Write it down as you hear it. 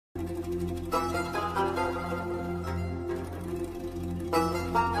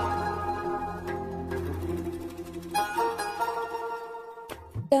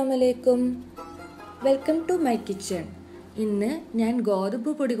അസ്സലാമലൈക്കും, welcome to my kitchen. ഇന്ന് ഞാൻ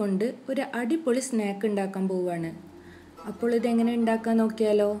ഗോതമ്പ് പൊടി കൊണ്ട് ഒരു അടിപൊളി സ്നാക്ക് ഉണ്ടാക്കാൻ പോവുകയാണ്. അപ്പോൾ ഇതെങ്ങനെ ഉണ്ടാക്കാൻ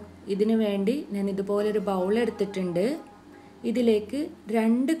നോക്കിയാലോ? ഇതിനു വേണ്ടി ഞാൻ ഇതുപോലൊരു ബൗൾ എടുത്തിട്ടുണ്ട്. ഇതിലേക്ക്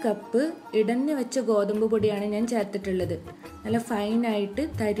 2 കപ്പ് ഇടഞ്ഞു വെച്ച ഗോതമ്പ് പൊടിയാണ് ഞാൻ ചേർത്തിട്ടുള്ളത്. നല്ല ഫൈനായിട്ട്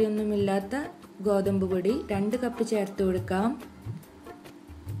തരിയൊന്നുമില്ലാത്ത ഗോതമ്പ് പൊടി 2 കപ്പ് ചേർത്ത് കൊടുക്കാം.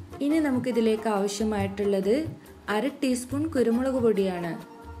 ഇനി നമുക്കിതിലേക്ക് ആവശ്യമായിട്ടുള്ളത് 1/2 ടീസ്പൂൺ കുരുമുളക് പൊടിയാണ്.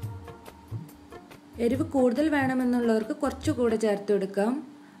 എരിവ് കൂടുതൽ വേണമെന്നുള്ളവർക്ക് കുറച്ചുകൂടെ ചേർത്ത് കൊടുക്കാം.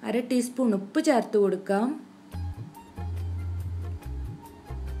 1/2 ടീസ്പൂൺ ഉപ്പ് ചേർത്ത് കൊടുക്കാം.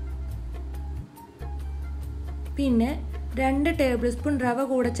 പിന്നെ 2 ടേബിൾ സ്പൂൺ റവ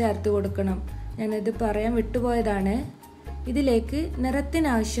കൂടെ ചേർത്ത് കൊടുക്കണം. ഞാനിത് പറയാൻ വിട്ടുപോയതാണ്. ഇതിലേക്ക്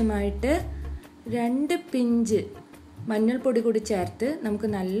നിറത്തിനാവശ്യമായിട്ട് 2 പിഞ്ച് മഞ്ഞൾപ്പൊടി കൂടി ചേർത്ത് നമുക്ക്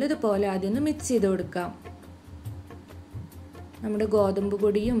നല്ലതുപോലെ ആദ്യം മിക്സ് ചെയ്ത് കൊടുക്കാം. നമ്മുടെ ഗോതമ്പ്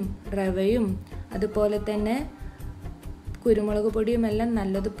പൊടിയും റവയും അതുപോലെ തന്നെ കുരുമുളക് പൊടിയും എല്ലാം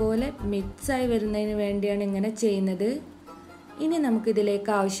നല്ലതുപോലെ മിക്സായി വരുന്നതിന് വേണ്ടിയാണ് ഇങ്ങനെ ചെയ്യുന്നത്. ഇനി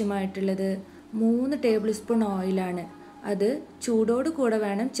നമുക്കിതിലേക്ക് ആവശ്യമായിട്ടുള്ളത് 3 ടേബിൾ സ്പൂൺ ഓയിലാണ്. അത് ചൂടോട് കൂടെ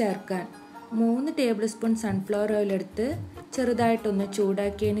വേണം ചേർക്കാൻ. 3 ടേബിൾ സ്പൂൺ സൺഫ്ലവർ ഓയിൽ എടുത്ത് ചെറുതായിട്ടൊന്ന്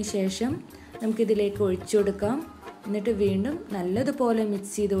ചൂടാക്കിയതിന് ശേഷം നമുക്കിതിലേക്ക് ഒഴിച്ചു കൊടുക്കാം. എന്നിട്ട് വീണ്ടും നല്ലതുപോലെ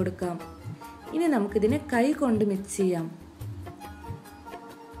മിക്സ് ചെയ്ത് കൊടുക്കാം. ഇനി നമുക്കിതിനെ കൈ കൊണ്ട് മിക്സ് ചെയ്യാം.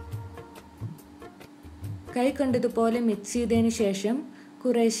 കൈ കൊണ്ടതുപോലെ മിക്സ് ചെയ്തതിന് ശേഷം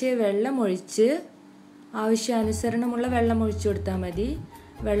കുറേശ്ശെ വെള്ളം ഒഴിച്ച്, ആവശ്യാനുസരണമുള്ള വെള്ളം ഒഴിച്ചു കൊടുത്താൽ മതി.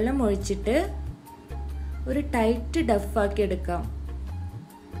 വെള്ളം ഒഴിച്ചിട്ട് ഒരു ടൈറ്റ് ഡഫാക്കി എടുക്കാം.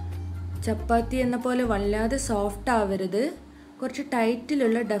 ചപ്പാത്തി എന്ന പോലെ വല്ലാതെ സോഫ്റ്റ് ആവരുത്, കുറച്ച്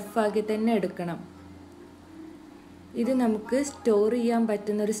ടൈറ്റിലുള്ള ഡഫാക്കി തന്നെ എടുക്കണം. ഇത് നമുക്ക് സ്റ്റോർ ചെയ്യാൻ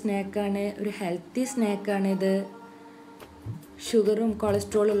പറ്റുന്നൊരു സ്നാക്കാണ്, ഒരു ഹെൽത്തി സ്നാക്കാണിത്. ഷുഗറും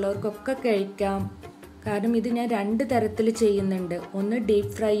കൊളസ്ട്രോളും ഉള്ളവർക്കൊക്കെ കഴിക്കാം. കാരണം ഇത് ഞാൻ 2 തരത്തിൽ ചെയ്യുന്നുണ്ട്. ഒന്ന്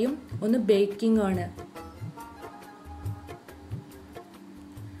ഡീപ്പ് ഫ്രൈയും ഒന്ന് ബേക്കിങ്ങും ആണ്.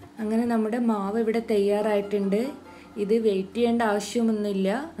 അങ്ങനെ നമ്മുടെ മാവ് ഇവിടെ തയ്യാറായിട്ടുണ്ട്. ഇത് വെയിറ്റ് ചെയ്യേണ്ട ആവശ്യമൊന്നുമില്ല,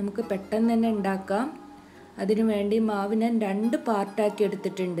 നമുക്ക് പെട്ടെന്ന് തന്നെ ഉണ്ടാക്കാം. അതിനു വേണ്ടി മാവ് ഞാൻ 2 പാർട്ടാക്കി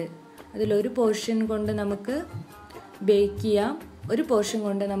എടുത്തിട്ടുണ്ട്. അതിലൊരു പോർഷൻ കൊണ്ട് നമുക്ക് ബേക്ക് ചെയ്യാം, ഒരു പോർഷൻ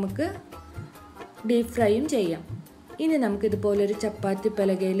കൊണ്ട് നമുക്ക് ഡീപ്പ് ഫ്രൈയും ചെയ്യാം. ഇനി നമുക്കിതുപോലൊരു ചപ്പാത്തി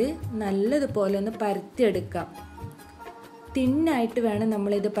പലകയിൽ നല്ലതുപോലെ ഒന്ന് പരത്തിയെടുക്കാം. തിന്നായിട്ട് വേണം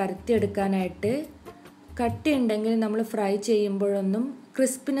നമ്മളിത് പരത്തിയെടുക്കാനായിട്ട്. കട്ടിയുണ്ടെങ്കിൽ നമ്മൾ ഫ്രൈ ചെയ്യുമ്പോഴൊന്നും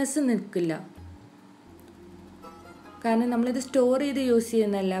ക്രിസ്പിനെസ് നിൽക്കില്ല. കാരണം നമ്മളിത് സ്റ്റോർ ചെയ്ത് യൂസ്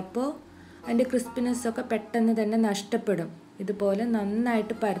ചെയ്യുന്നതല്ല, അപ്പോൾ അതിൻ്റെ ക്രിസ്പിനെസ്സൊക്കെ പെട്ടെന്ന് തന്നെ നഷ്ടപ്പെടും. ഇതുപോലെ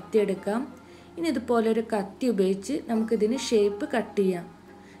നന്നായിട്ട് പരത്തിയെടുക്കാം. ഇനി ഇതുപോലൊരു കത്തി ഉപയോഗിച്ച് നമുക്കിതിന് ഷേപ്പ് കട്ട് ചെയ്യാം.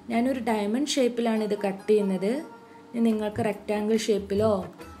 ഞാനൊരു ഡയമണ്ട് ഷേപ്പിലാണ് ഇത് കട്ട് ചെയ്യുന്നത്. നിങ്ങൾക്ക് റെക്റ്റാങ്കിൾ ഷേപ്പിലോ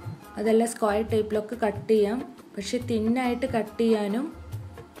അതല്ല സ്ക്വയർ ടൈപ്പിലൊക്കെ കട്ട് ചെയ്യാം. പക്ഷെ തിന്നായിട്ട് കട്ട് ചെയ്യാനും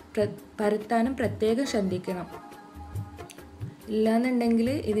പരത്താനും പ്രത്യേകം ശ്രദ്ധിക്കണം. ഇല്ലാന്നുണ്ടെങ്കിൽ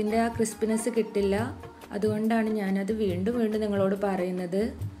ഇതിൻ്റെ ആ ക്രിസ്പിനെസ് കിട്ടില്ല. അതുകൊണ്ടാണ് ഞാനത് വീണ്ടും വീണ്ടും നിങ്ങളോട് പറയുന്നത്.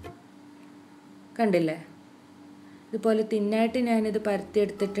 കണ്ടില്ലേ, ഇതുപോലെ തിന്നായിട്ട് ഞാനിത്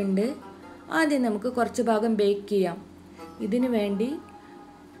പരത്തിയെടുത്തിട്ടുണ്ട്. ആദ്യം നമുക്ക് കുറച്ച് ഭാഗം ബേക്ക് ചെയ്യാം. ഇതിനു വേണ്ടി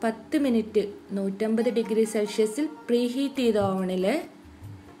 10 മിനിറ്റ് 150 ഡിഗ്രി സെൽഷ്യസിൽ പ്രീ ഹീറ്റ് ചെയ്ത ഓവണിൽ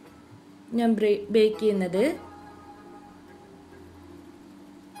ഞാൻ ബേക്ക് ചെയ്യുന്നത്.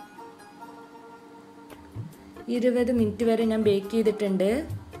 20 മിനിറ്റ് വരെ ഞാൻ ബേക്ക് ചെയ്തിട്ടുണ്ട്.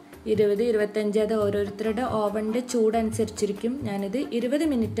 20-25 അത് ഓരോരുത്തരുടെ ഓവണിൻ്റെ ചൂടനുസരിച്ചിരിക്കും. ഞാനിത് 20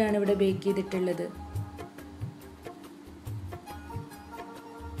 മിനിറ്റാണ് ഇവിടെ ബേക്ക് ചെയ്തിട്ടുള്ളത്.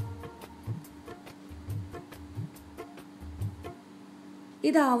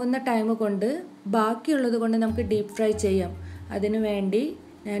 ഇതാവുന്ന ടൈം കൊണ്ട് ബാക്കിയുള്ളത് കൊണ്ട് നമുക്ക് ഡീപ്പ് ഫ്രൈ ചെയ്യാം. അതിനു വേണ്ടി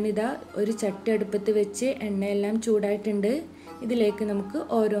ഞാനിതാ ഒരു ചട്ടി അടുപ്പത്ത് വെച്ച് എണ്ണയെല്ലാം ചൂടായിട്ടുണ്ട്. ഇതിലേക്ക് നമുക്ക്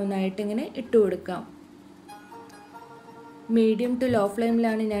ഓരോന്നായിട്ട് ഇങ്ങനെ ഇട്ട് കൊടുക്കാം. മീഡിയം ടു ലോ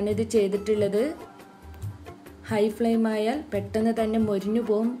ഫ്ലെയിമിലാണ് ഞാനിത് ചെയ്തിട്ടുള്ളത്. ഹൈ ഫ്ലെയിം ആയാൽ പെട്ടെന്ന് തന്നെ മൊരിഞ്ഞു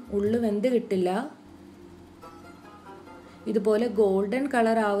പോവും, ഉള്ളു വെന്ത് കിട്ടില്ല. ഇതുപോലെ ഗോൾഡൻ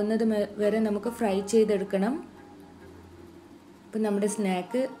കളർ ആവുന്നത് വരെ നമുക്ക് ഫ്രൈ ചെയ്തെടുക്കണം. അപ്പം നമ്മുടെ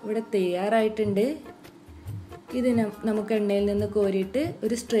സ്നാക്ക് ഇവിടെ തയ്യാറായിട്ടുണ്ട്. ഇത് നമുക്ക് എണ്ണയിൽ നിന്ന് കോരിയിട്ട്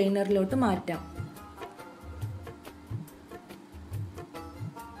ഒരു സ്ട്രെയിനറിലോട്ട് മാറ്റാം.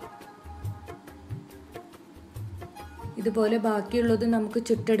 ഇതുപോലെ ബാക്കിയുള്ളത് നമുക്ക്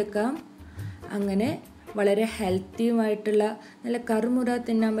ചുട്ടെടുക്കാം. അങ്ങനെ വളരെ ഹെൽത്തിയുമായിട്ടുള്ള നല്ല കറുമുറ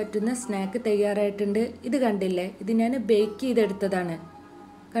തിന്നാൻ പറ്റുന്ന സ്നാക്ക് തയ്യാറായിട്ടുണ്ട്. ഇത് കണ്ടില്ലേ, ഇത് ഞാൻ ബേക്ക് ചെയ്തെടുത്തതാണ്.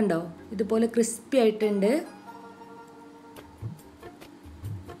 കണ്ടോ, ഇതുപോലെ ക്രിസ്പി ആയിട്ടുണ്ട്.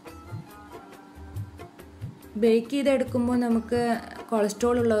 ബേക്ക് ചെയ്തെടുക്കുമ്പോൾ നമുക്ക്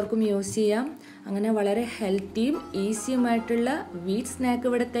കൊളസ്ട്രോൾ ഉള്ളവർക്കും യൂസ് ചെയ്യാം. അങ്ങനെ വളരെ ഹെൽത്തിയും ഈസിയുമായിട്ടുള്ള വീറ്റ് സ്നാക്ക്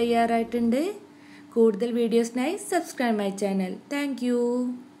ഇവിടെ തയ്യാറായിട്ടുണ്ട്. കൂടുതൽ വീഡിയോസിനായി subscribe my channel. Thank you.